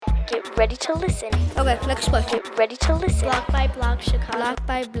Get ready to listen. Okay, next play. Get ready to listen. Block by Block Chicago. Block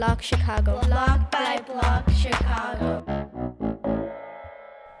by Block Chicago. Block by Block Chicago.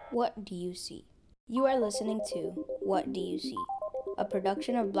 What do you see? You are listening to What Do You See? A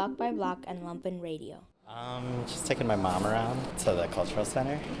production of Block by Block and Lumpen Radio. Just taking my mom around to the cultural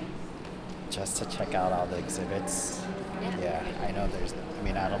center just to check out all the exhibits. Yeah, I know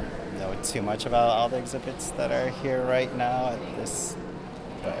I don't know too much about all the exhibits that are here right now at this,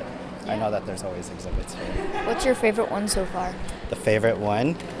 but I know that there's always exhibits here. What's your favorite one so far? The favorite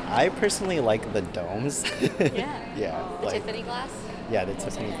one, I personally like the domes. Yeah. The Tiffany glass? Yeah, the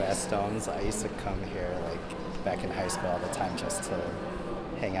Tiffany glass domes. I used to come here back in high school all the time just to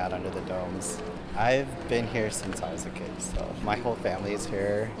hang out under the domes. I've been here since I was a kid, so my whole family is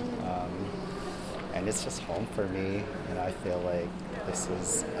here, and it's just home for me. I feel like this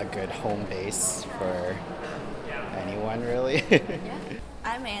is a good home base for anyone, really.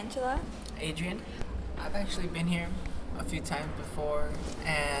 I'm Angela. Adrian. I've actually been here a few times before,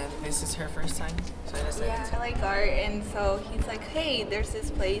 and this is her first time, so I decided I like art, and so he's like, hey, there's this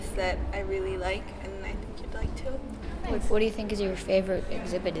place that I really like, and I think you'd like too. What do you think is your favorite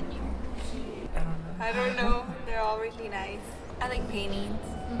exhibit in here? I don't know. They're all really nice. I like paintings.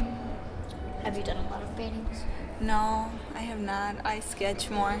 Have you done a lot of paintings? No, I have not. I sketch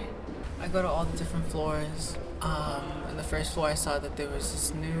more. I go to all the different floors. On the first floor I saw that there was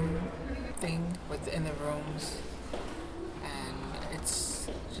this new thing within the rooms, and it's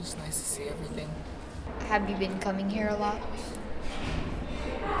just nice to see everything. Have you been coming here a lot?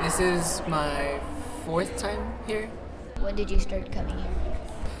 This is my 4th time here. When did you start coming here?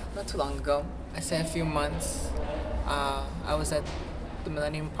 Not too long ago. I say a few months. I was at the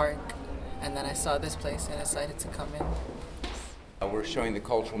Millennium Park, and then I saw this place and I decided to come in. We're showing the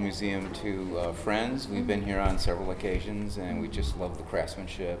Cultural Museum to friends. We've been here on several occasions, and we just love the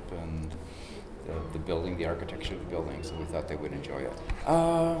craftsmanship and the building, the architecture of the building, so we thought they would enjoy it.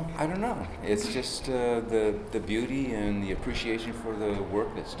 I don't know. It's just the beauty and the appreciation for the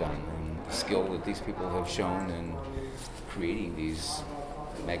work that's done and the skill that these people have shown in creating these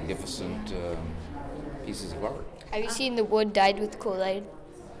magnificent pieces of art. Have you seen the wood dyed with Kool-Aid?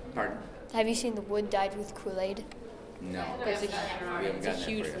 Pardon? Have you seen the wood dyed with Kool-Aid? No. It's a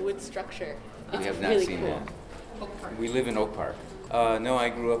huge wood structure. We have not seen that. We live in Oak Park. No, I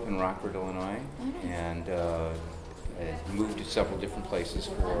grew up in Rockford, Illinois, and I moved to several different places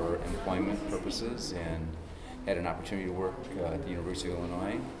for employment purposes and had an opportunity to work at the University of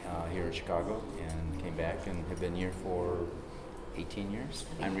Illinois here in Chicago, and came back and have been here for 18 years.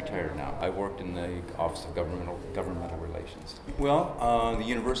 I'm retired now. I worked in the Office of Governmental Relations. Well, the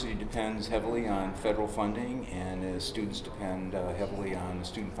university depends heavily on federal funding, and students depend heavily on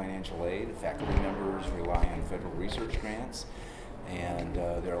student financial aid. Faculty members rely on federal research grants, and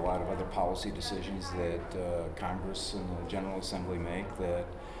there are a lot of other policy decisions that Congress and the General Assembly make that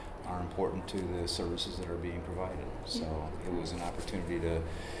are important to the services that are being provided. So it was an opportunity to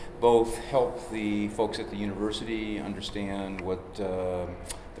both help the folks at the university understand what the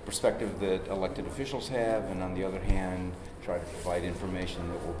perspective that elected officials have, and on the other hand, try to provide information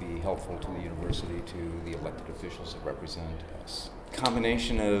that will be helpful to the university, to the elected officials that represent us.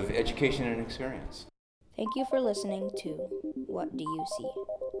 Combination of education and experience. Thank you for listening to What Do You See?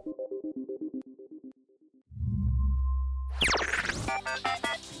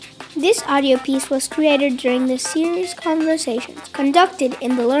 This audio piece was created during the series Conversations conducted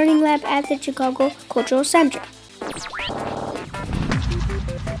in the Learning Lab at the Chicago Cultural Center.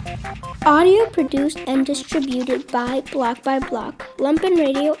 Audio produced and distributed by Block, Lumpen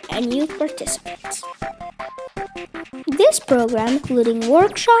Radio, and youth participants. This program, including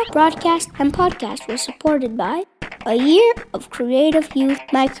workshop, broadcast, and podcast, was supported by a year of Creative Youth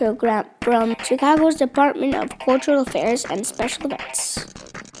Microgrant from Chicago's Department of Cultural Affairs and Special Events.